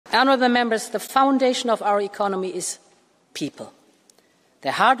Honourable members, the foundation of our economy is people.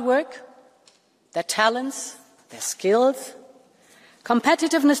 Their hard work, their talents, their skills.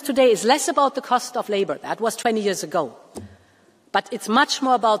 Competitiveness today is less about the cost of labour. That was 20 years ago. But it's much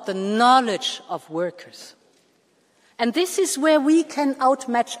more about the knowledge of workers. And this is where we can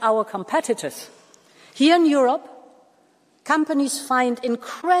outmatch our competitors. Here in Europe, companies find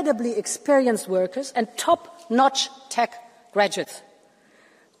incredibly experienced workers and top-notch tech graduates.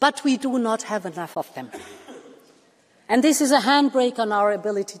 But we do not have enough of them. And this is a handbrake on our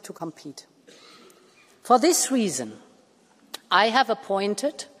ability to compete. For this reason, I have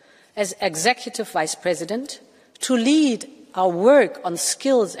appointed, as Executive Vice President, to lead our work on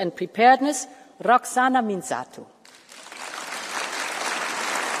skills and preparedness, Roxana Mînzatu.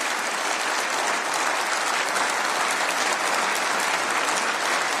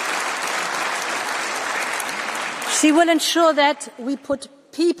 She will ensure that we put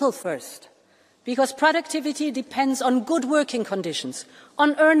people first, because productivity depends on good working conditions,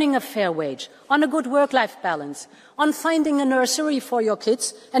 on earning a fair wage, on a good work-life balance, on finding a nursery for your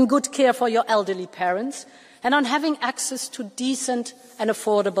kids and good care for your elderly parents, and on having access to decent and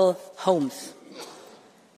affordable homes.